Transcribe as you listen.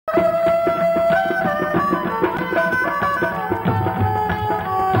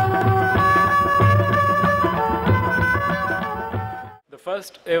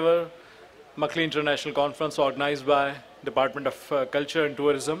first ever Makli International Conference organized by Department of Culture and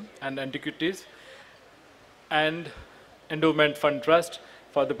Tourism and Antiquities and Endowment Fund Trust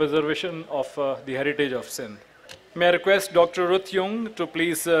for the preservation of the heritage of Sindh. May I request Dr. Ruth Jung to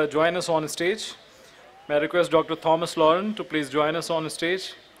please join us on stage. May I request Dr. Thomas Lauren to please join us on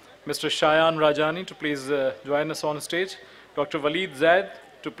stage. Mr. Shayan Rajani to please join us on stage. Dr. Waleed Zaid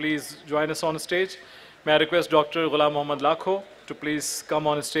to please join us on stage. May I request Dr. Ghulam Muhammad Lakho to please come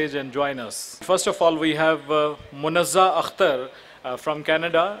on stage and join us. First of all, we have Munazza Akhtar from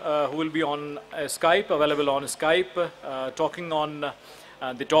Canada who will be on Skype, available on Skype, talking on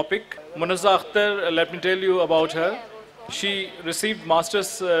the topic. Munazza Akhtar, let me tell you about her. She received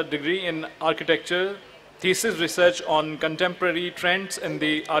master's degree in architecture, thesis research on contemporary trends in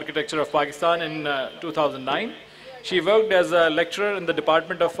the architecture of Pakistan in 2009. She worked as a lecturer in the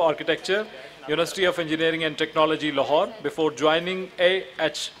Department of Architecture, University of Engineering and Technology, Lahore, before joining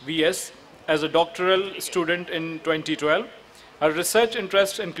AHVS as a doctoral student in 2012. Her research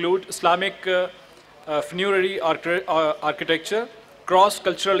interests include Islamic funerary architecture,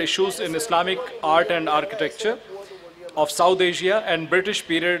 cross-cultural issues in Islamic art and architecture of South Asia, and British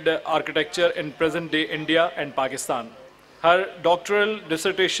period architecture in present-day India and Pakistan. Her doctoral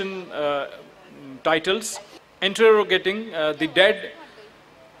dissertation titles, Interrogating the Dead,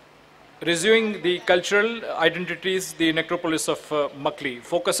 Reviewing the Cultural Identities, the Necropolis of Makli,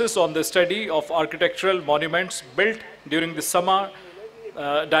 focuses on the study of architectural monuments built during the Sama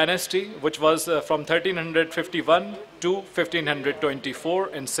dynasty, which was from 1351 to 1524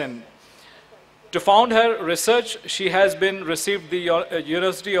 in Sindh. To found her research, she has been received the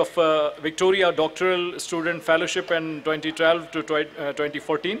University of Victoria Doctoral Student Fellowship in 2012 to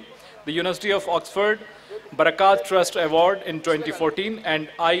 2014, the University of Oxford Barakat Trust Award in 2014, and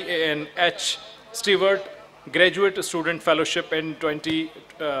IANH Stewart Graduate Student Fellowship in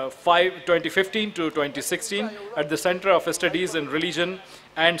 2015 to 2016 at the Center of Studies in Religion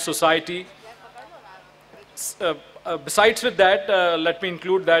and Society. Besides with that, let me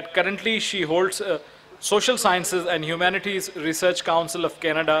include that currently she holds Social Sciences and Humanities Research Council of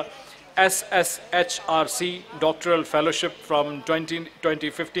Canada SSHRC Doctoral Fellowship from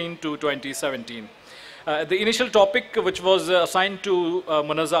 2015 to 2017. The initial topic which was assigned to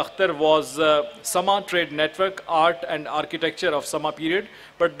Munazza Akhtar was Sama Trade Network, Art and Architecture of Sama Period,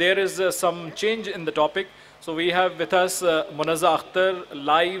 but there is some change in the topic. So we have with us Munazza Akhtar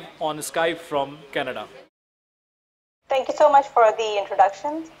live on Skype from Canada. Thank you so much for the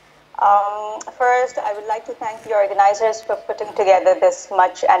introduction. First, I would like to thank the organizers for putting together this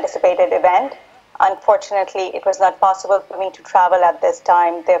much anticipated event. Unfortunately, it was not possible for me to travel at this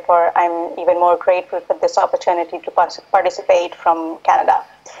time. Therefore, I'm even more grateful for this opportunity to participate from Canada.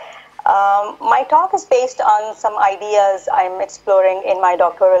 My talk is based on some ideas I'm exploring in my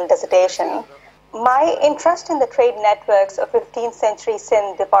doctoral dissertation. My interest in the trade networks of 15th century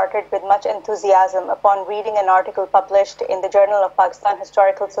Sindh departed with much enthusiasm upon reading an article published in the Journal of Pakistan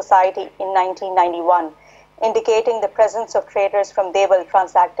Historical Society in 1991, indicating the presence of traders from Deoband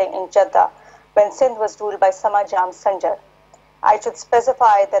transacting in Jeddah when Sindh was ruled by Sama Jam Sanjar. I should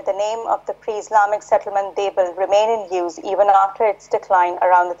specify that the name of the pre-Islamic settlement Deoband remained in use even after its decline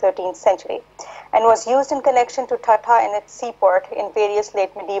around the 13th century, and was used in connection to Thatta and its seaport in various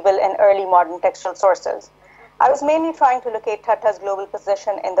late medieval and early modern textual sources. I was mainly trying to locate Thatta's global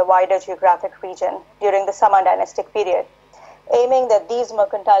position in the wider geographic region during the Sama dynastic period, aiming that these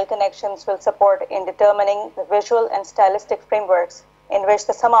mercantile connections will support in determining the visual and stylistic frameworks in which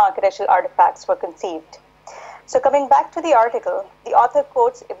the Sama architectural artifacts were conceived. So coming back to the article, the author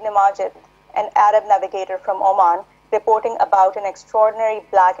quotes Ibn Majid, an Arab navigator from Oman, reporting about an extraordinary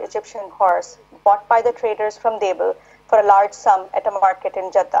black Egyptian horse bought by the traders from Deoband for a large sum at a market in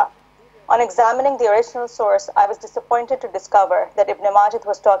Jeddah. On examining the original source, I was disappointed to discover that Ibn Majid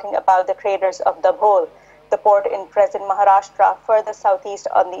was talking about the traders of Dabhol, the port in present Maharashtra, further southeast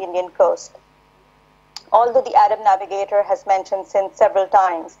on the Indian coast. Although the Arab navigator has mentioned Sindh several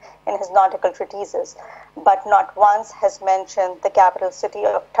times in his nautical treatises, but not once has mentioned the capital city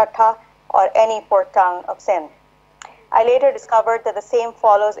of Thatta or any port town of Sindh. I later discovered that the same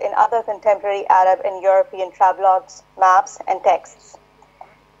follows in other contemporary Arab and European travelogues, maps, and texts.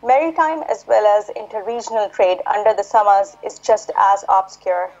 Maritime as well as interregional trade under the Samas is just as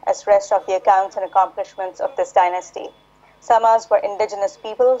obscure as rest of the accounts and accomplishments of this dynasty. Samas were indigenous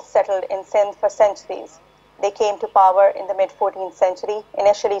people settled in Sindh for centuries. They came to power in the mid-14th century,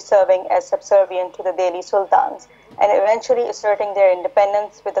 initially serving as subservient to the Delhi sultans, and eventually asserting their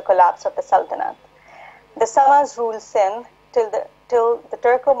independence with the collapse of the Sultanate. The Samas ruled Sindh till the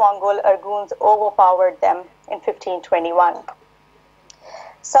Turco-Mongol Arghuns overpowered them in 1521.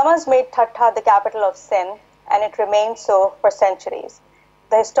 Summers made Thatta the capital of Sindh, and it remained so for centuries.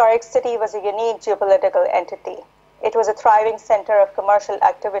 The historic city was a unique geopolitical entity. It was a thriving center of commercial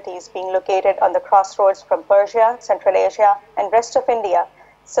activities being located on the crossroads from Persia, Central Asia, and rest of India,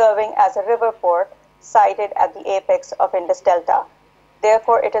 serving as a river port sited at the apex of Indus Delta.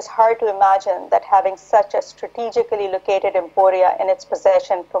 Therefore, it is hard to imagine that having such a strategically located emporia in its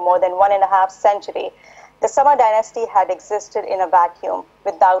possession for more than 1.5 centuries, the Sama dynasty had existed in a vacuum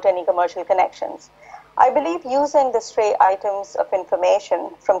without any commercial connections. I believe using the stray items of information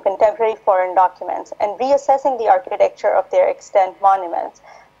from contemporary foreign documents and reassessing the architecture of their extant monuments,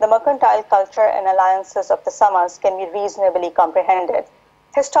 the mercantile culture and alliances of the Samas can be reasonably comprehended.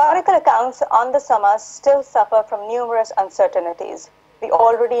 Historical accounts on the Samas still suffer from numerous uncertainties. We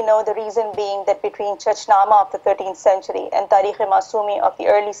already know the reason being that between Chachnama of the 13th century and Tarikh-e-Masumi of the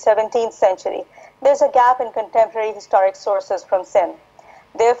early 17th century, there's a gap in contemporary historic sources from Sindh.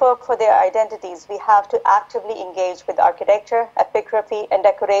 Therefore, for their identities, we have to actively engage with architecture, epigraphy, and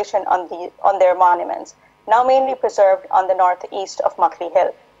decoration on their monuments, now mainly preserved on the northeast of Makli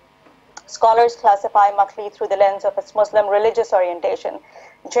Hill. Scholars classify Makli through the lens of its Muslim religious orientation,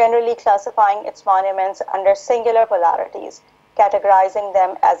 generally classifying its monuments under singular polarities, categorizing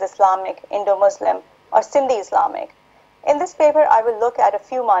them as Islamic, Indo-Muslim, or Sindhi Islamic. In this paper, I will look at a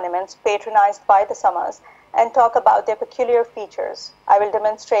few monuments patronized by the Samas and talk about their peculiar features. I will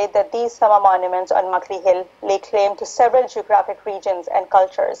demonstrate that these Sama monuments on Makli Hill lay claim to several geographic regions and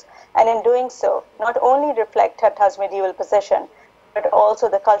cultures, and in doing so, not only reflect Thatta's medieval position, but also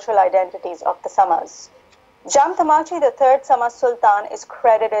the cultural identities of the Samas. Jam Tamachi, the third Sama Sultan, is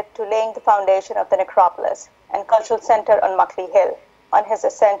credited to laying the foundation of the necropolis and cultural center on Makli Hill. On his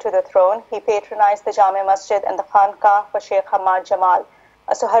ascent to the throne, he patronized the Jame Masjid and the Khanqah for Sheikh Hamad Jamal,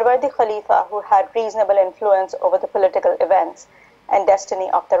 a Suharwardi Khalifa who had reasonable influence over the political events and destiny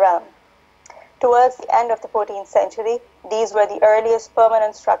of the realm. Towards the end of the 14th century, these were the earliest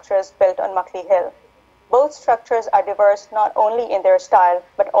permanent structures built on Makli Hill. Both structures are diverse not only in their style,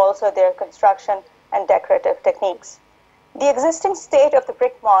 but also their construction and decorative techniques. The existing state of the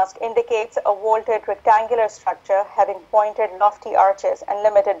brick mosque indicates a vaulted rectangular structure having pointed lofty arches and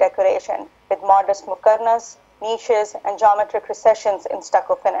limited decoration, with modest mukarnas, niches, and geometric recessions in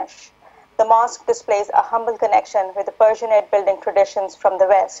stucco finish. The mosque displays a humble connection with the Persianate building traditions from the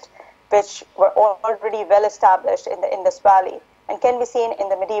west, which were already well established in the Indus Valley and can be seen in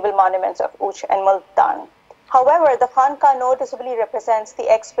the medieval monuments of Uch and Multan. However, the Khanqah noticeably represents the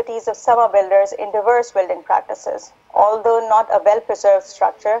expertise of Sama builders in diverse building practices. Although not a well-preserved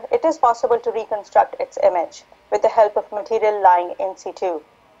structure, it is possible to reconstruct its image with the help of material lying in situ.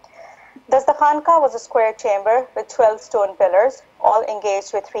 Thus, the Khanqah was a square chamber with 12 stone pillars, all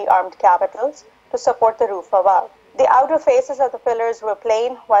engaged with 3 armed capitals, to support the roof above. The outer faces of the pillars were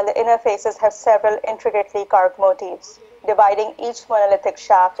plain, while the inner faces have several intricately carved motifs, dividing each monolithic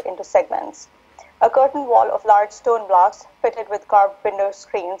shaft into segments. A curtain wall of large stone blocks fitted with carved window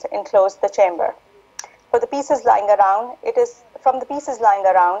screens enclosed the chamber. From the pieces lying around, it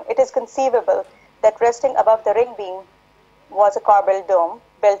is conceivable that resting above the ring beam was a corbelled dome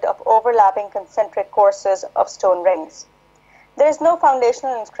built of overlapping concentric courses of stone rings. There is no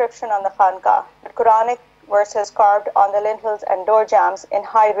foundational inscription on the Khanqah, but Quranic verses carved on the lintels and door jambs in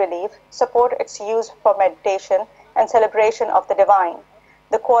high relief support its use for meditation and celebration of the divine.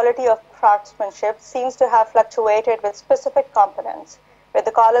 The quality of craftsmanship seems to have fluctuated with specific components. Where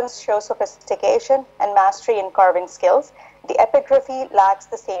the columns show sophistication and mastery in carving skills, the epigraphy lacks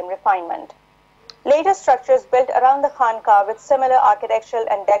the same refinement. Later structures built around the Khanqah with similar architectural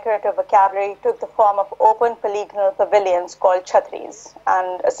and decorative vocabulary took the form of open polygonal pavilions called chhatris.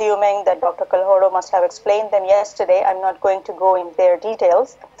 And assuming that Dr. Kalhoro must have explained them yesterday, I'm not going to go into their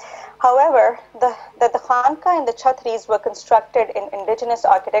details. However, that the Khanqah and the chhatris were constructed in indigenous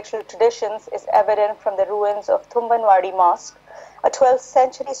architectural traditions is evident from the ruins of Thumbanwadi Mosque, a 12th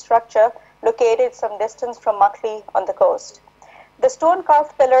century structure located some distance from Makli on the coast. The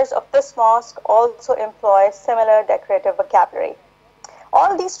stone-carved pillars of this mosque also employ similar decorative vocabulary.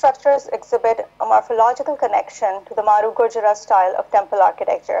 All these structures exhibit a morphological connection to the Maru Gurjara style of temple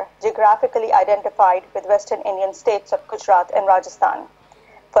architecture, geographically identified with western Indian states of Gujarat and Rajasthan.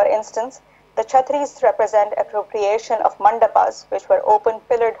 For instance, the chhatris represent appropriation of mandapas, which were open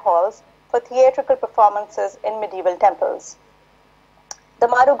pillared halls for theatrical performances in medieval temples. The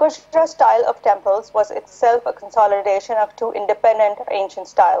Maru Gurjara style of temples was itself a consolidation of 2 independent ancient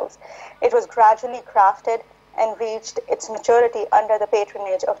styles. It was gradually crafted and reached its maturity under the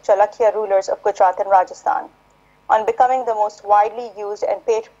patronage of Chalukya rulers of Gujarat and Rajasthan. On becoming the most widely used and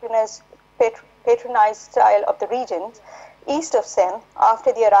patronized style of the regions, east of Sindh,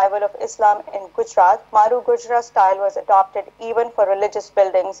 after the arrival of Islam in Gujarat, Maru Gujra style was adopted even for religious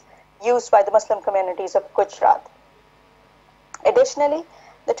buildings used by the Muslim communities of Gujarat. Additionally,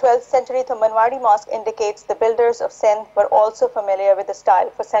 the 12th century Thumanwadi Mosque indicates the builders of Sindh were also familiar with the style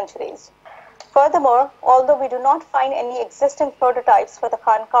for centuries. Furthermore, although we do not find any existing prototypes for the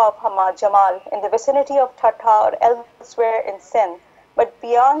Khanqa of Hamad Jamal in the vicinity of Thatha or elsewhere in Sindh, but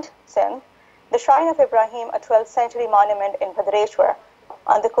beyond Sindh, the Shrine of Ibrahim, a 12th century monument in Bhadrashwar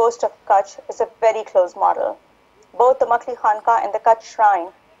on the coast of Kutch, is a very close model. Both the Makli Khanqa and the Kutch Shrine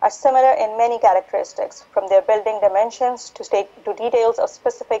are similar in many characteristics, from their building dimensions to details of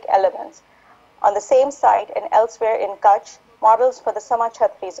specific elements. On the same site and elsewhere in Kutch, models for the Sama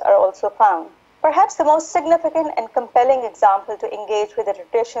Chhatris are also found. Perhaps the most significant and compelling example to engage with the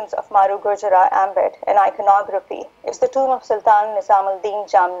traditions of Maru Gurjara ambit and iconography is the tomb of Sultan Nizam al-Din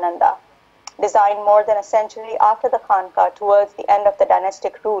Jamnanda. Designed more than a century after the Khanqa towards the end of the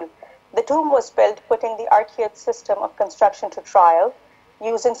dynastic rule, the tomb was built putting the archaeid system of construction to trial,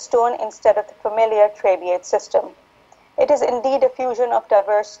 using stone instead of the familiar trabeate system. It is indeed a fusion of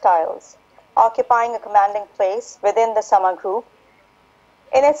diverse styles, occupying a commanding place within the Sama group.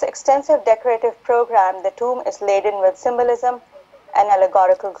 In its extensive decorative program, the tomb is laden with symbolism and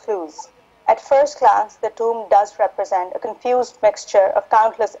allegorical clues. At first glance, the tomb does represent a confused mixture of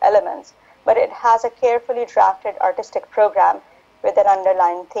countless elements, but it has a carefully drafted artistic program with an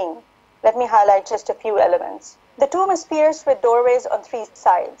underlying theme. Let me highlight just a few elements. The tomb is pierced with doorways on three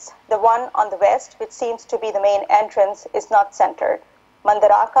sides. The one on the west, which seems to be the main entrance, is not centered.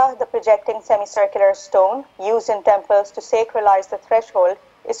 Mandaraka, the projecting semicircular stone used in temples to sacralize the threshold,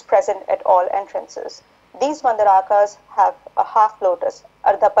 is present at all entrances. These mandarakas have a half lotus,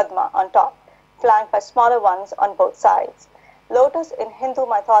 Ardha Padma, on top, flanked by smaller ones on both sides. Lotus in Hindu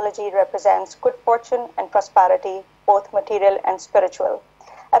mythology represents good fortune and prosperity, both material and spiritual.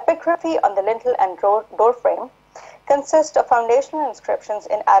 Epigraphy on the lintel and doorframe consists of foundational inscriptions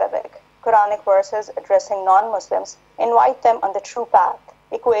in Arabic. Quranic verses addressing non-Muslims invite them on the true path,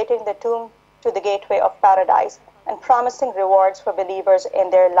 equating the tomb to the gateway of paradise and promising rewards for believers in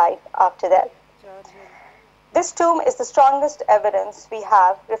their life after death. This tomb is the strongest evidence we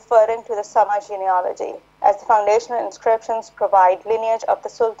have referring to the Sama genealogy, as the foundational inscriptions provide lineage of the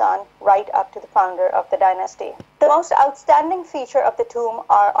Sultan right up to the founder of the dynasty. The most outstanding feature of the tomb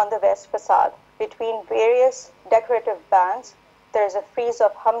are on the west facade. Between various decorative bands, there is a frieze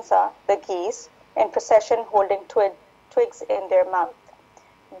of Hamza, the geese, in procession holding twigs in their mouth.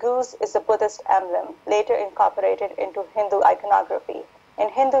 Goose is a Buddhist emblem, later incorporated into Hindu iconography. In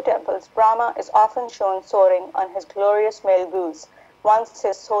Hindu temples, Brahma is often shown soaring on his glorious male goose, once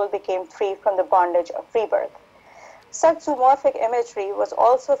his soul became free from the bondage of rebirth. Such zoomorphic imagery was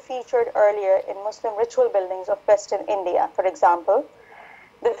also featured earlier in Muslim ritual buildings of Western India. For example,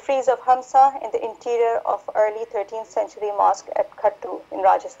 the frieze of Hamsa in the interior of early 13th century mosque at Khattu in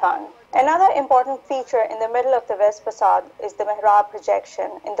Rajasthan. Another important feature in the middle of the west facade is the mihrab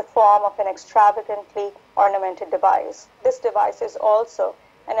projection in the form of an extravagantly ornamented device. This device is also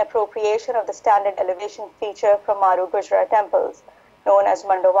an appropriation of the standard elevation feature from Maru Gujra temples, known as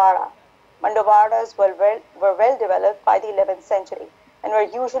Mandovara. Mandovaras were well developed by the 11th century and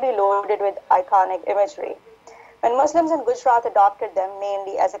were usually loaded with iconic imagery. When Muslims in Gujarat adopted them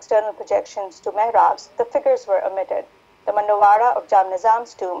mainly as external projections to mihrabs, the figures were omitted. The Mandovara of Jam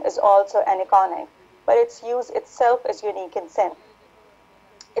Nizam's tomb is also aniconic, but its use itself is unique in Sindh.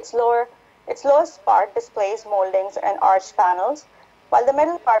 Its lowest part displays moldings and arched panels, while the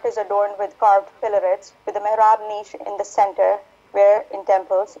middle part is adorned with carved pillarets with a mihrab niche in the center where in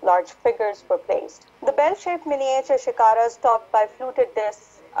temples large figures were placed. The bell-shaped miniature shikaras topped by fluted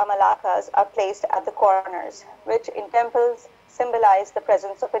discs amalakas are placed at the corners, which in temples symbolize the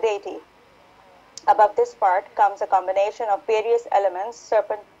presence of a deity. Above this part comes a combination of various elements,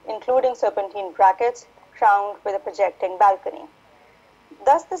 including serpentine brackets, crowned with a projecting balcony.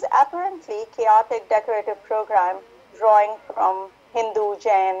 Thus, this apparently chaotic decorative program, drawing from Hindu,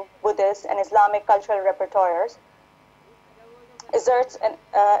 Jain, Buddhist, and Islamic cultural repertoires, asserts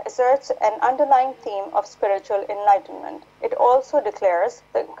an underlying theme of spiritual enlightenment. It also declares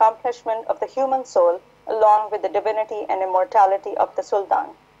the accomplishment of the human soul along with the divinity and immortality of the Sultan,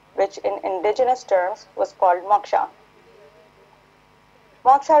 which in indigenous terms was called moksha.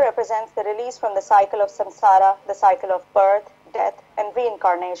 Moksha represents the release from the cycle of samsara, the cycle of birth, death, and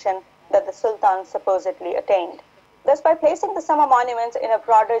reincarnation that the Sultan supposedly attained. Thus, by placing the Sama monuments in a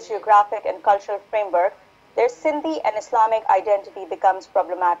broader geographic and cultural framework, their Sindhi and Islamic identity becomes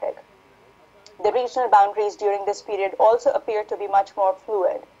problematic. The regional boundaries during this period also appear to be much more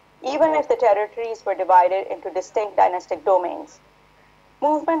fluid. even if the territories were divided into distinct dynastic domains.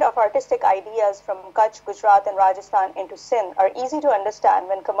 Movement of artistic ideas from Kutch, Gujarat, and Rajasthan into Sindh are easy to understand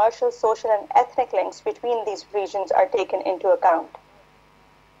when commercial, social, and ethnic links between these regions are taken into account.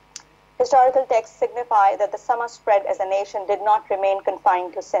 Historical texts signify that the Sama spread as a nation did not remain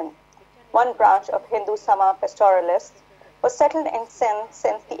confined to Sindh. One branch of Hindu Sama pastoralists was settled in Sindh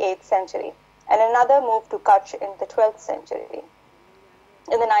since the 8th century, and another moved to Kutch in the 12th century.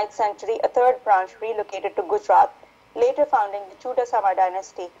 In the 9th century, a third branch relocated to Gujarat, later founding the Chuda Sama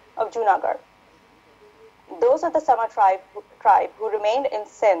dynasty of Junagadh. Those of the Sama tribe who remained in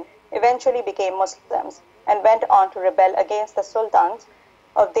Sindh eventually became Muslims and went on to rebel against the sultans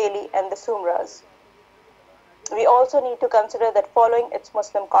of Delhi and the Sumras. We also need to consider that following its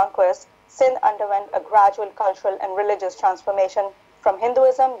Muslim conquest, Sindh underwent a gradual cultural and religious transformation from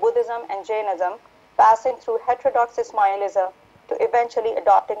Hinduism, Buddhism, and Jainism, passing through heterodox Ismailism to eventually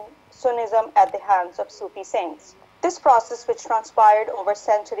adopting Sunnism at the hands of Sufi saints. This process, which transpired over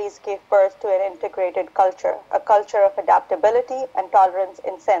centuries, gave birth to an integrated culture, a culture of adaptability and tolerance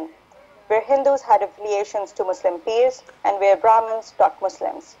in Sindh, where Hindus had affiliations to Muslim peers and where Brahmins taught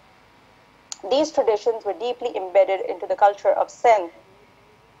Muslims. These traditions were deeply embedded into the culture of Sindh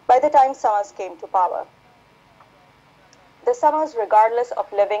by the time Samas came to power. The Samas, regardless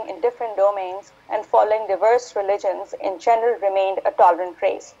of living in different domains and following diverse religions, in general remained a tolerant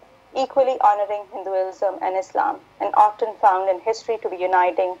race, equally honoring Hinduism and Islam, and often found in history to be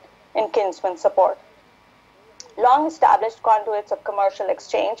uniting in kinsman support. Long-established conduits of commercial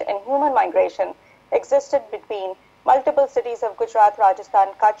exchange and human migration existed between multiple cities of Gujarat, Rajasthan,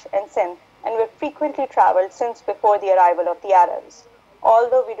 Kutch, and Sindh, and were frequently traveled since before the arrival of the Arabs.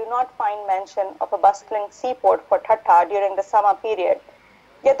 Although we do not find mention of a bustling seaport for Thatta during the Sama period,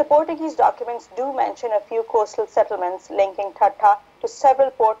 yet the Portuguese documents do mention a few coastal settlements linking Thatta to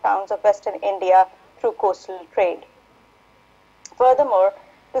several port towns of western India through coastal trade. Furthermore,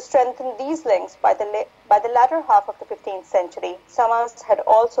 to strengthen these links, by the latter half of the 15th century, Samas had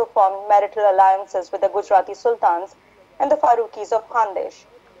also formed marital alliances with the Gujarati sultans and the Faruqis of Khandesh,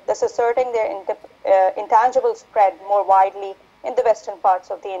 thus asserting their intangible spread more widely in the western parts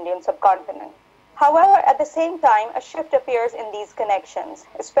of the Indian subcontinent. However, at the same time, a shift appears in these connections,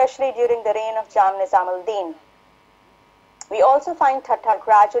 especially during the reign of Jam Nizam al-Din. We also find Thatta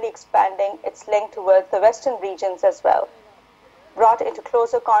gradually expanding its link towards the western regions as well. Brought into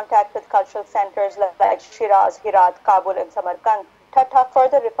closer contact with cultural centers like Shiraz, Herat, Kabul, and Samarkand, Thatta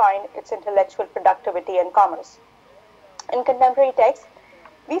further refined its intellectual productivity and commerce. In contemporary texts,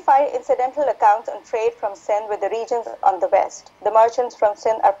 we find incidental accounts on trade from Sindh with the regions on the west. The merchants from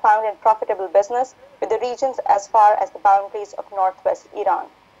Sindh are found in profitable business with the regions as far as the boundaries of northwest Iran.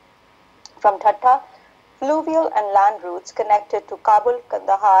 From Thatta, fluvial and land routes connected to Kabul,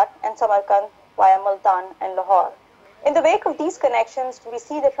 Kandahar, and Samarkand via Multan and Lahore. In the wake of these connections, we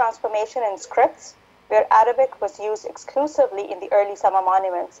see the transformation in scripts, where Arabic was used exclusively in the early Sama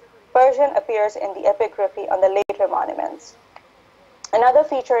monuments. Persian appears in the epigraphy on the later monuments. Another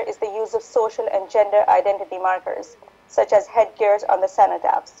feature is the use of social and gender identity markers, such as headgears on the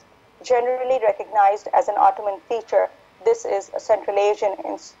cenotaphs. Generally recognized as an Ottoman feature, this is a Central Asian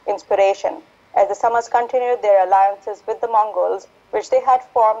inspiration, as the Samas continued their alliances with the Mongols, which they had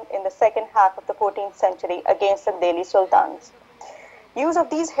formed in the second half of the 14th century against the Delhi sultans. Use of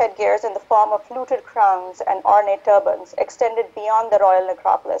these headgears in the form of fluted crowns and ornate turbans extended beyond the royal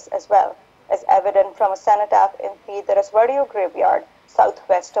necropolis as well, as evident from a cenotaph in the Rasvadio graveyard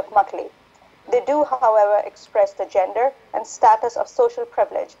southwest of Makli. They do, however, express the gender and status of social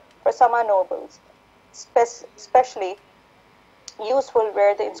privilege for Sama nobles, especially useful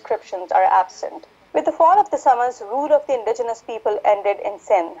where the inscriptions are absent. With the fall of the Samas, rule of the indigenous people ended in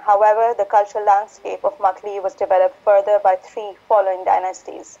Sindh. However, the cultural landscape of Makli was developed further by three following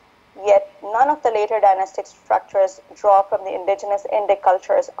dynasties. Yet, none of the later dynastic structures draw from the indigenous Indic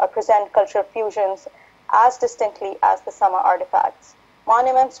cultures or present cultural fusions as distinctly as the Sama artifacts.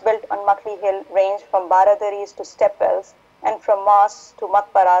 Monuments built on Makli Hill range from baradaris to stepwells, and from mosques to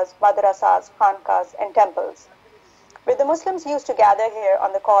maqbaras, madrasas, khankas, and temples. Where the Muslims used to gather here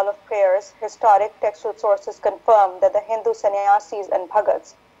on the call of prayers, historic textual sources confirm that the Hindu sannyasis and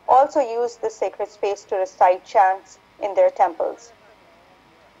bhagats also used this sacred space to recite chants in their temples.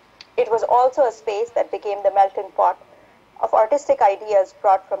 It was also a space that became the melting pot of artistic ideas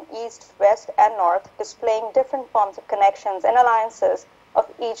brought from east, west, and north, displaying different forms of connections and alliances of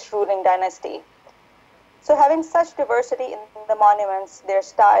each ruling dynasty. So having such diversity in the monuments, their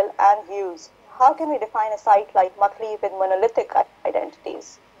style, and views, how can we define a site like Makli with monolithic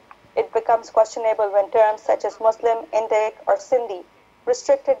identities? It becomes questionable when terms such as Muslim, Indic, or Sindhi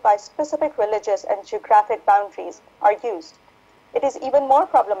restricted by specific religious and geographic boundaries, are used. It is even more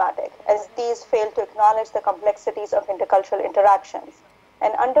problematic as these fail to acknowledge the complexities of intercultural interactions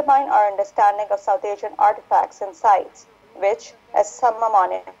and undermine our understanding of South Asian artifacts and sites, which, as some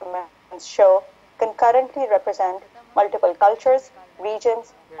monuments show, concurrently represent multiple cultures,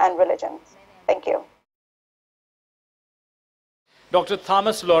 regions, and religions. Thank you. Dr.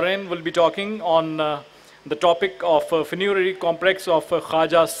 Thomas Loren will be talking on the topic of funerary complex of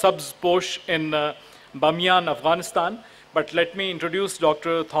Khaja Sabz Posh in Bamiyan, Afghanistan. But let me introduce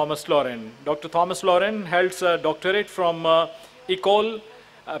Dr. Thomas Loren. Dr. Thomas Loren holds a doctorate from École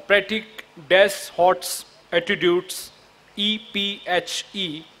Pratique des Hautes Études,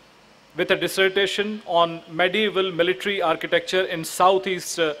 EPHE, with a dissertation on medieval military architecture in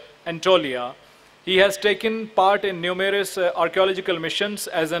Southeast Anatolia. He has taken part in numerous archaeological missions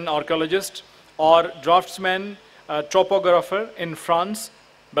as an archaeologist or draftsman topographer in France,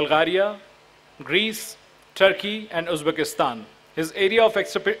 Bulgaria, Greece, Turkey, and Uzbekistan. His area of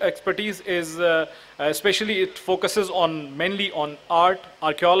expertise is especially it focuses on mainly on art,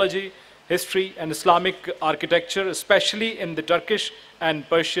 archaeology, history, and Islamic architecture, especially in the Turkish and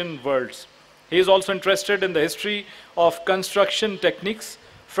Persian worlds. He is also interested in the history of construction techniques.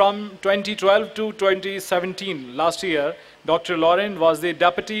 From 2012 to 2017, last year, Dr. Loren was the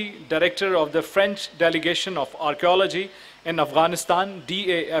Deputy Director of the French Delegation of Archaeology in Afghanistan,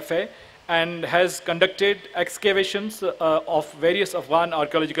 DAFA, and has conducted excavations of various Afghan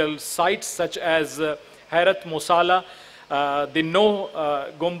archaeological sites such as Herat Mosala, the No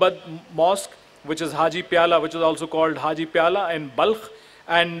Gumbad Mosque, which is Haji Pyala, which is also called Haji Pyala in Balkh,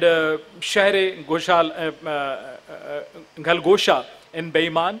 and Shahr Ghalgosha in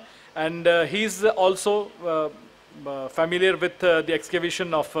Beiman, and he's also familiar with the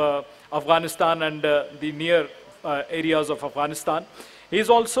excavation of Afghanistan and the near areas of Afghanistan. He is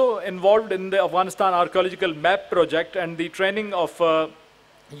also involved in the Afghanistan Archaeological Map Project and the training of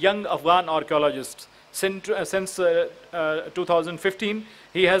young Afghan archaeologists. Since 2015,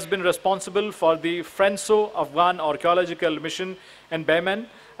 he has been responsible for the FRENSO Afghan Archaeological Mission in Beiman,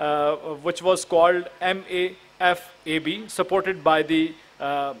 which was called MAFAB, supported by the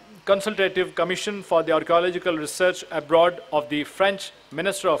Consultative Commission for the Archaeological Research Abroad of the French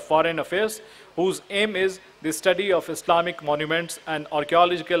Minister of Foreign Affairs, whose aim is the study of Islamic monuments and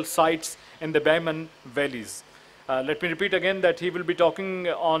archaeological sites in the Beiman valleys. Let me repeat again that he will be talking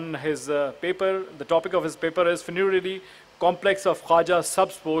on his paper. The topic of his paper is Funerary Complex of Khaja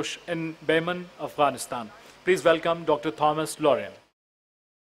Sabz Posh in Beiman, Afghanistan. Please welcome Dr. Thomas Loren.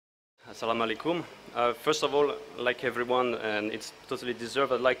 Assalamu alaikum. First of all, like everyone, and it's totally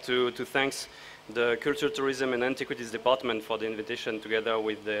deserved, I'd like to thank the Culture, Tourism and Antiquities Department for the invitation together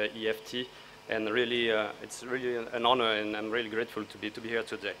with the EFT. And really, it's really an honor, and I'm really grateful to be here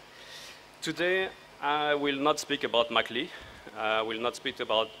today. Today, I will not speak about Makli. I will not speak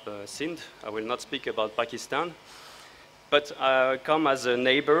about Sindh. I will not speak about Pakistan. But I come as a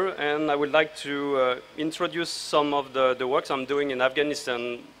neighbor, and I would like to introduce some of the works I'm doing in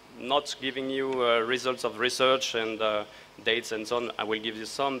Afghanistan, not giving you results of research and dates and so on. I will give you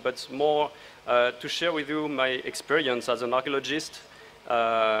some, but more to share with you my experience as an archaeologist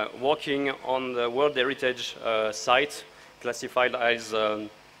working on the World Heritage site, classified as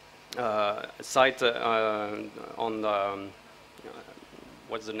site on,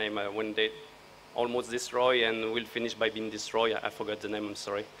 what's the name, when they almost destroy and will finish by being destroyed. I forgot the name, I'm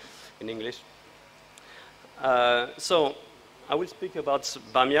sorry, in English. So I will speak about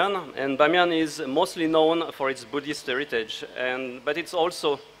Bamiyan, and Bamiyan is mostly known for its Buddhist heritage, but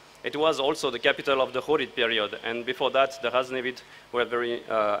it was also the capital of the Ghurid period, and before that the Ghaznavid were very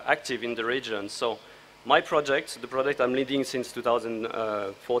active in the region. So my project, the project I'm leading since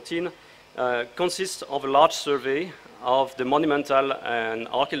 2014, consists of a large survey of the monumental and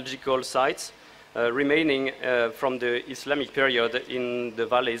archaeological sites remaining from the Islamic period in the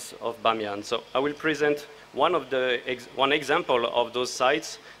valleys of Bamiyan. So I will present one example of those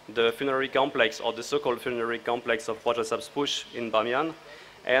sites, the funerary complex, or the so-called funerary complex of Khaja Sabz Posh in Bamiyan,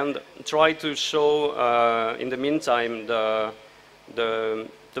 and try to show, in the meantime, the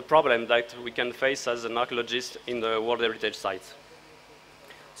problem that we can face as an archaeologist in the World Heritage sites.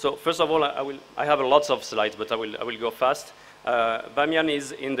 So first of all, I have lots of slides, but I will go fast. Bamiyan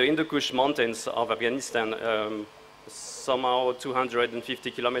is in the Hindu Kush mountains of Afghanistan, somehow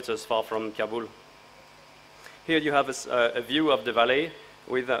 250 kilometers far from Kabul. Here you have a view of the valley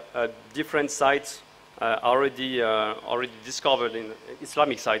with different sites already discovered in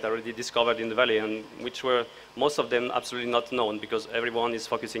Islamic sites already discovered in the valley, and which were most of them absolutely not known because everyone is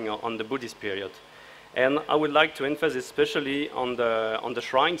focusing on the Buddhist period. And I would like to emphasize especially on the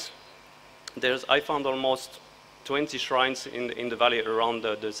shrines. I found almost 20 shrines in the valley around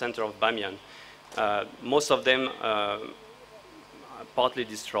the center of Bamiyan. Most of them partly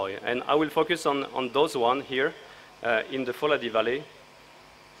destroyed. And I will focus on those one here in the Foladi Valley.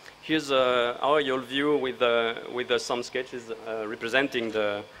 Here's our aerial view with some sketches representing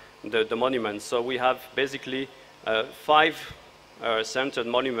the monuments. So we have basically 5 centered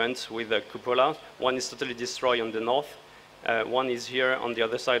monuments with a cupola. One is totally destroyed on the north. One is here on the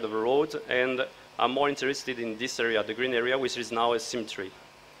other side of the road. And I'm more interested in this area, the green area, which is now a cemetery.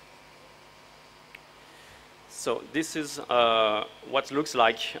 So this is what looks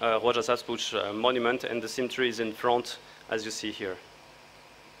like Roja Saspuch monument, and the cemetery is in front, as you see here.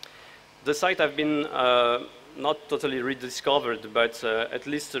 The site have been not totally rediscovered, but at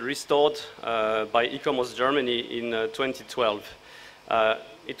least restored by ICOMOS Germany in 2012.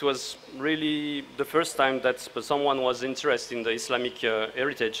 It was really the first time that someone was interested in the Islamic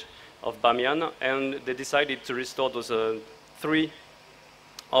heritage of Bamiyan, and they decided to restore those 3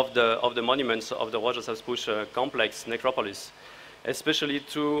 of the monuments of the Roja Saspuch complex necropolis, especially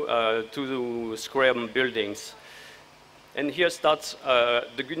 2 square buildings. And here starts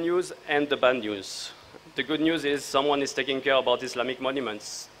the good news and the bad news. The good news is someone is taking care about Islamic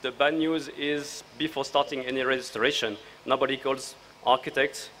monuments. The bad news is before starting any restoration, nobody calls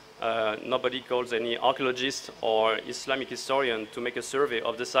architects, nobody calls any archaeologist or Islamic historian to make a survey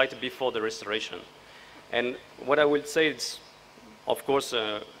of the site before the restoration. And what I will say is, of course,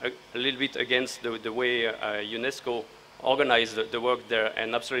 a little bit against the way UNESCO organized the work there,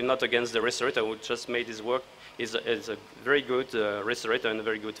 and absolutely not against the restorator who just made his work. Is a very good restorator and a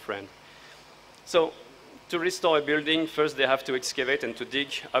very good friend. So to restore a building, first they have to excavate and to dig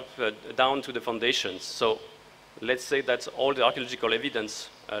up down to the foundations. So let's say that all the archaeological evidence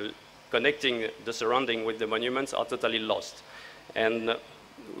connecting the surrounding with the monuments are totally lost. And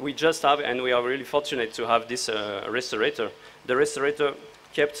we just have, and we are really fortunate to have this restorator. The restorator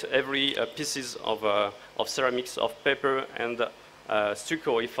kept every pieces of ceramics, of paper, and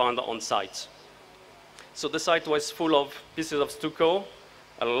stucco he found on site. So the site was full of pieces of stucco,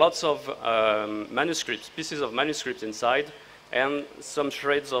 lots of manuscripts, pieces of manuscripts inside, and some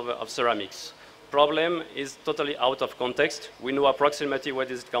shreds of ceramics. Problem is totally out of context. We know approximately where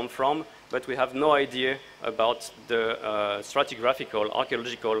does it come from, but we have no idea about the stratigraphical,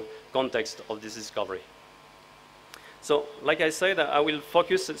 archaeological context of this discovery. So, like I said, I will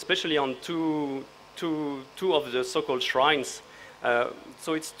focus especially on two of the so-called shrines.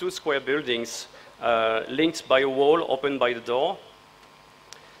 So it's 2 square buildings linked by a wall, opened by the door.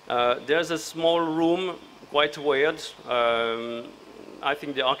 There's a small room, quite weird. I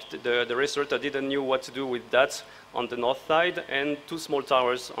think the restorator didn't know what to do with that on the north side, and 2 small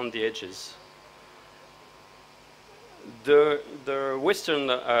towers on the edges. The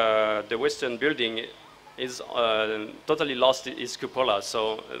western building is totally lost its cupola,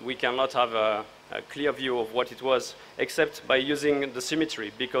 so we cannot have a clear view of what it was, except by using the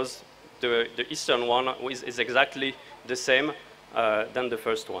symmetry, because the eastern one is exactly the same than the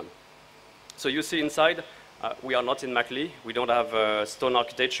first one. So you see inside, we are not in Makli. We don't have stone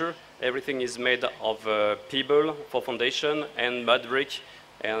architecture. Everything is made of pebble for foundation and mud brick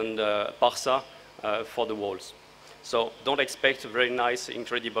and parsa for the walls. So don't expect a very nice,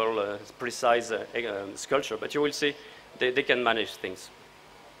 incredible, precise sculpture, but you will see they can manage things.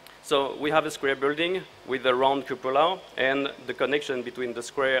 So we have a square building with a round cupola, and the connection between the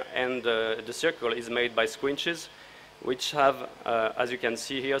square and the circle is made by squinches, which have, as you can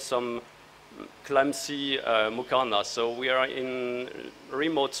see here, some clumsy muqarnas. So we are in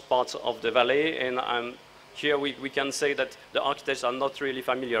remote parts of the valley, and here we can say that the architects are not really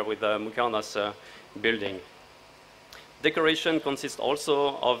familiar with the muqarnas building. Decoration consists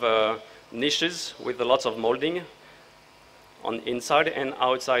also of niches with lots of molding on inside and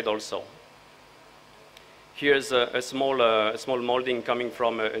outside also. Here's a small molding coming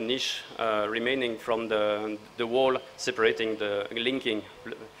from a niche remaining from the wall separating, linking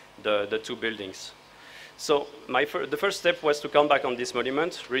the 2 buildings. So the first step was to come back on this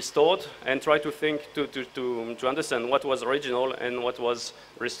monument, restored, and try to think, to understand what was original and what was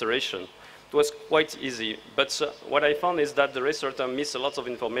restoration. It was quite easy, but what I found is that the restorator missed a lot of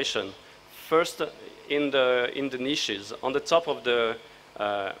information. First, in the niches, on the top of the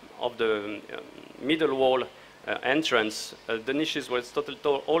middle wall entrance, the niches were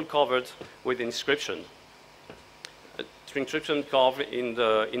all covered with inscription. Inscription carved in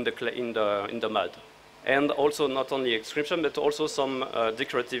the mud, and also not only inscription but also some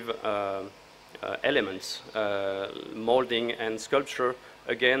decorative elements, molding and sculpture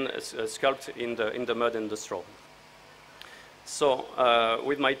again sculpted in the mud and the straw. So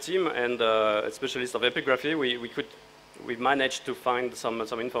with my team and a specialist of epigraphy, we managed to find some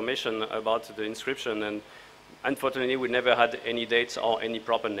information about the inscription, and unfortunately we never had any dates or any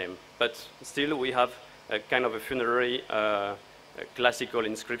proper name. But still we have a kind of a funerary classical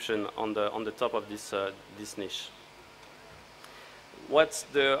inscription on the top of this niche. What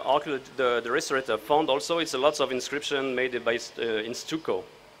the restorator found also is a lot of inscription made in stucco.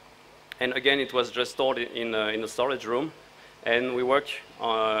 And again, it was just stored in a storage room. And we work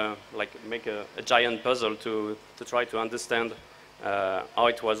make a giant puzzle to try to understand how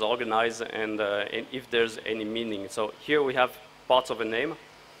it was organized and if there's any meaning. So here we have parts of a name,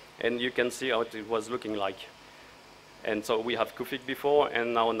 and you can see how it was looking like. And so we have Kufic before,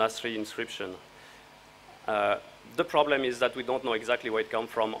 and now Nasri inscription. The problem is that we don't know exactly where it comes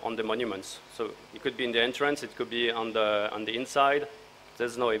from on the monuments. So it could be in the entrance, it could be on the inside.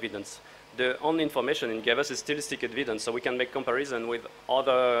 There's no evidence. The only information it gave us is stylistic evidence, so we can make comparison with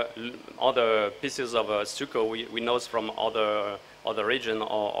other pieces of stucco we know from other region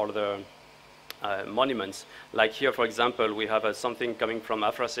or other monuments. Like here, for example, we have something coming from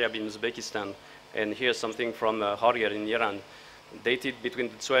Afrasiab in Uzbekistan, and here something from Harger in Iran, dated between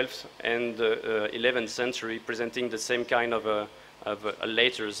the 12th and the 11th century, presenting the same kind of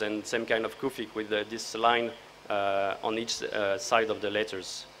letters and same kind of Kufic with this line on each side of the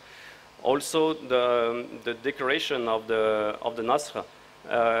letters. Also, the decoration of the Nasr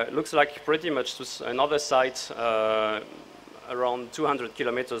looks like pretty much another site around 200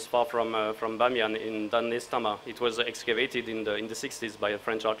 kilometers far from Bamiyan in Dan Nestama. It was excavated in the 60s by a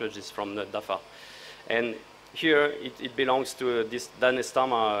French archaeologist from Dafa. And here it belongs to this Dan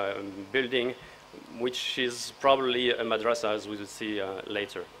Nestama building, which is probably a madrasa, as we will see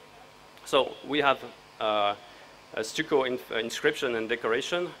later. So we have a stucco inscription and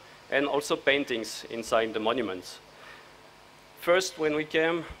decoration, and also paintings inside the monuments. First, when we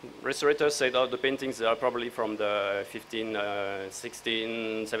came, restorators said, oh, the paintings are probably from the 15th,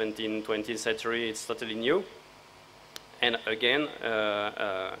 16th, 17th, 20th century. It's totally new. And again,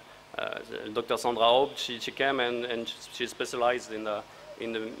 Dr. Sandra Aub, she came and she specialized in the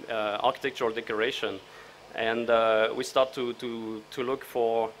architectural decoration. And we start to look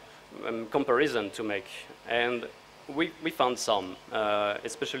for comparison to make. And we found some,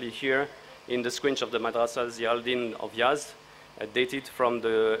 especially here in the squinch of the Madrasa Ziauddin of Yazd, dated from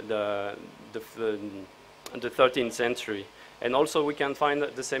the 13th century. And also we can find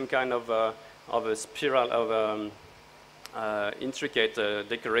the same kind of a spiral of intricate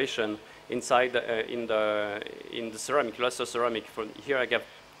decoration inside in the ceramic, luster ceramic. Here I have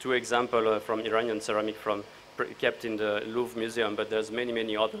two examples from Iranian ceramic kept in the Louvre Museum, but there's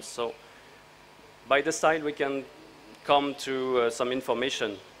many others. So by the side we can come to some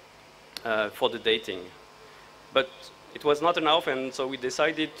information for the dating. But it was not enough, and so we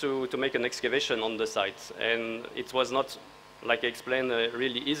decided to make an excavation on the site. And it was not, like I explained,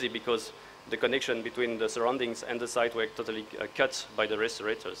 really easy, because the connection between the surroundings and the site were totally cut by the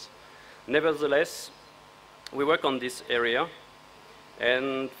restaurators. Nevertheless, we work on this area,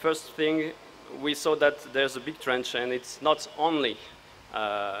 and first thing, we saw that there's a big trench, and it's not only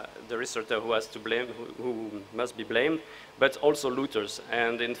the restorator who has to blame, who must be blamed, but also looters.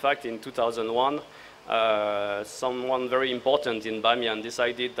 And in fact, in 2001, someone very important in Bamiyan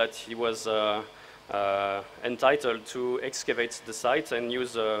decided that he was entitled to excavate the site and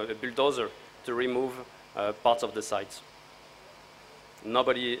use a bulldozer to remove parts of the site.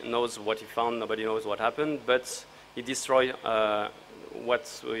 Nobody knows what he found, nobody knows what happened, but he destroyed a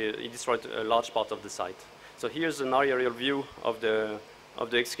large part of the site. So here's an aerial view of the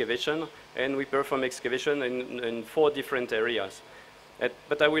excavation, and we perform excavation in 4 different areas.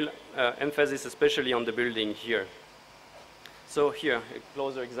 But I will emphasize especially on the building here. So here, a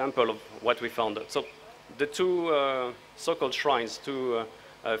closer example of what we found. So the two so-called shrines, two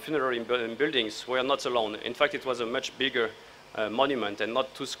funerary buildings, were not alone. In fact, it was a much bigger monument, and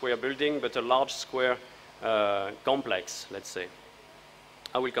not 2 square building, but a large square complex, let's say.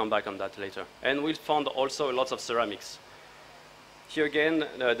 I will come back on that later. And we found also lots of ceramics. Here again,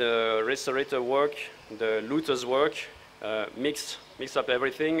 the restorator work, the looters work, mix up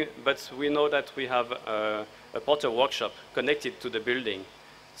everything, but we know that we have a potter workshop connected to the building.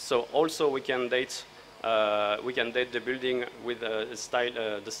 So also we can date the building with the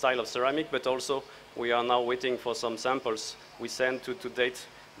style of ceramic, but also we are now waiting for some samples we send to date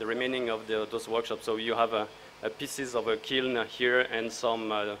the remaining of those workshops. So you have pieces of a kiln here and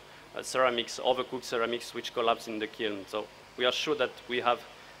some ceramics, overcooked ceramics, which collapse in the kiln. So we are sure that we have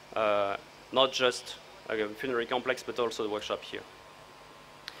not just a funerary complex, but also the workshop here.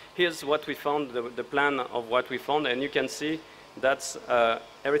 here's what we found, the plan of what we found, and you can see that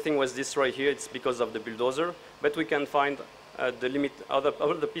everything was destroyed here. It's because of the bulldozer, but we can find the limit, all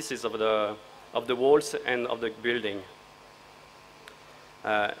the pieces of the walls and of the building.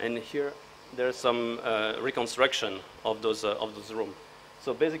 And here there's some reconstruction of those rooms.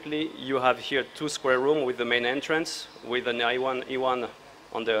 So basically, you have here 2 square rooms with the main entrance, with an E1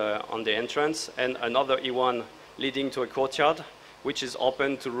 on the entrance, and another E1 leading to a courtyard, which is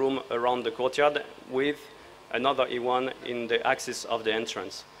open to room around the courtyard, with another E1 in the axis of the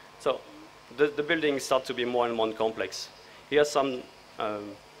entrance. So the building starts to be more and more complex. Here's some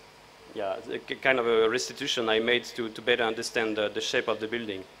kind of a restitution I made to better understand the shape of the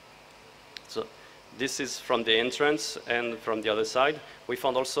building. So this is from the entrance and from the other side. We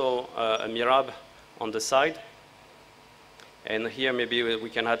found also a mihrab on the side. And here maybe we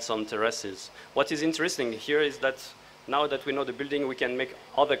can add some terraces. What is interesting here is that now that we know the building, we can make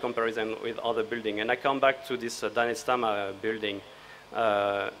other comparison with other building. And I come back to this Danestama building,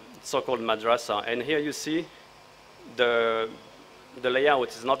 so-called madrasa. And here you see the layout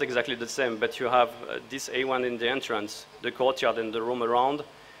is not exactly the same, but you have this A1 in the entrance, the courtyard and the room around,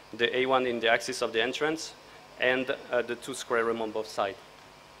 the A1 in the axis of the entrance, and the 2 square rooms on both sides.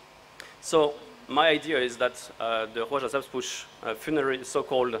 So my idea is that the Khwaja Sabzpoush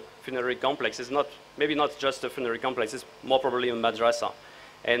so-called funerary complex is maybe not just a funerary complex, it's more probably a madrasa.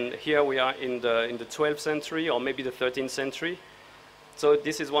 And here we are in the 12th century or maybe the 13th century. So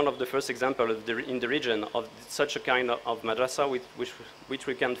this is one of the first examples in the region of such a kind of madrasa which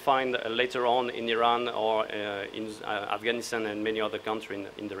we can find later on in Iran or in Afghanistan and many other countries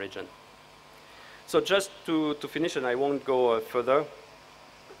in the region. So just to finish, and I won't go further,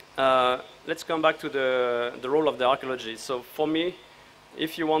 let's come back to the role of the archaeology. So for me,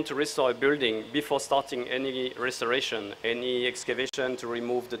 if you want to restore a building, before starting any restoration, any excavation to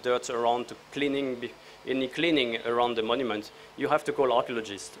remove the dirt around, to any cleaning around the monument, you have to call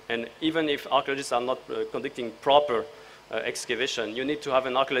archaeologists. And even if archaeologists are not conducting proper excavation, you need to have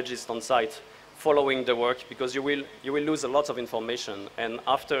an archaeologist on site following the work, because you will lose a lot of information. And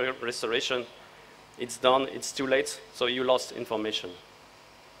after restoration, it's done, it's too late, so you lost information.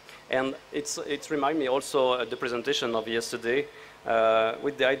 And it reminds me also the presentation of yesterday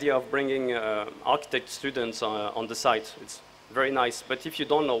with the idea of bringing architect students on the site. It's very nice, but if you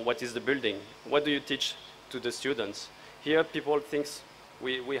don't know what is the building, what do you teach to the students? Here people think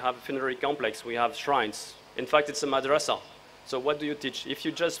we have a funerary complex, we have shrines. In fact, it's a madrasa. So what do you teach? If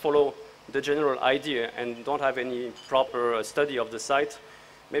you just follow the general idea and don't have any proper study of the site,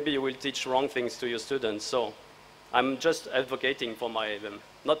 maybe you will teach wrong things to your students. So I'm just advocating for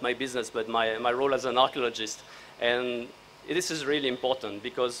not my business, but my role as an archaeologist. And this is really important,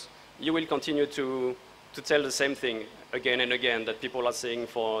 because you will continue to tell the same thing again and again that people are saying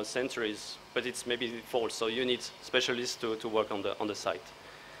for centuries, but it's maybe false. So you need specialists to work on the site.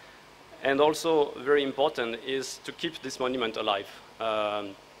 And also very important is to keep this monument alive.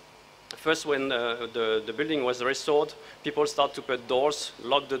 First, when the building was restored, people started to put doors,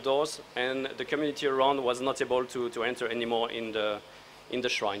 lock the doors, and the community around was not able to enter anymore in the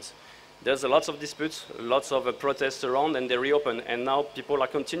shrines. There's lots of disputes, lots of protests around, and they reopen, and now people are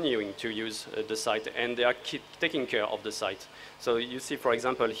continuing to use the site, and they are taking care of the site. So you see, for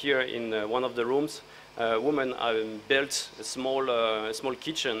example, here in one of the rooms, women built a small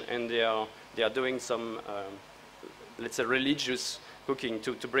kitchen, and they are doing some, let's say, religious cooking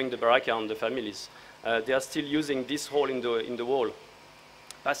to bring the baraka on the families. They are still using this hole in the wall,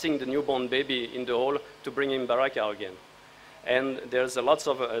 passing the newborn baby in the hole to bring in baraka again. And there's lots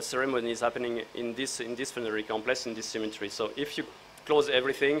of ceremonies happening in this funerary complex, in this cemetery. So if you close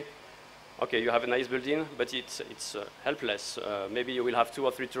everything, okay, you have a nice building, but it's helpless. Maybe you will have 2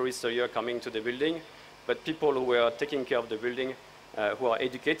 or 3 tourists a year coming to the building, but people who are taking care of the building, who are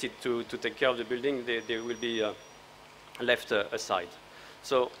educated to take care of the building, they will be left aside.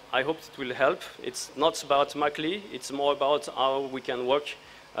 So I hope it will help. It's not about Makli, it's more about how we can work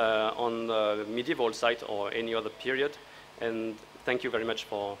on the medieval site or any other period. And thank you very much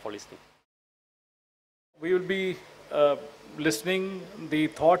for listening. We will be listening the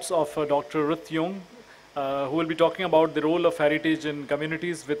thoughts of Dr. Ruth Young, who will be talking about the role of heritage in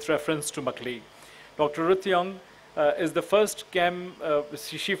communities with reference to Makli. Dr. Ruth Young is the first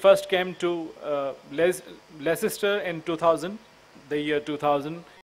she first came to Leicester in 2000, the year 2000.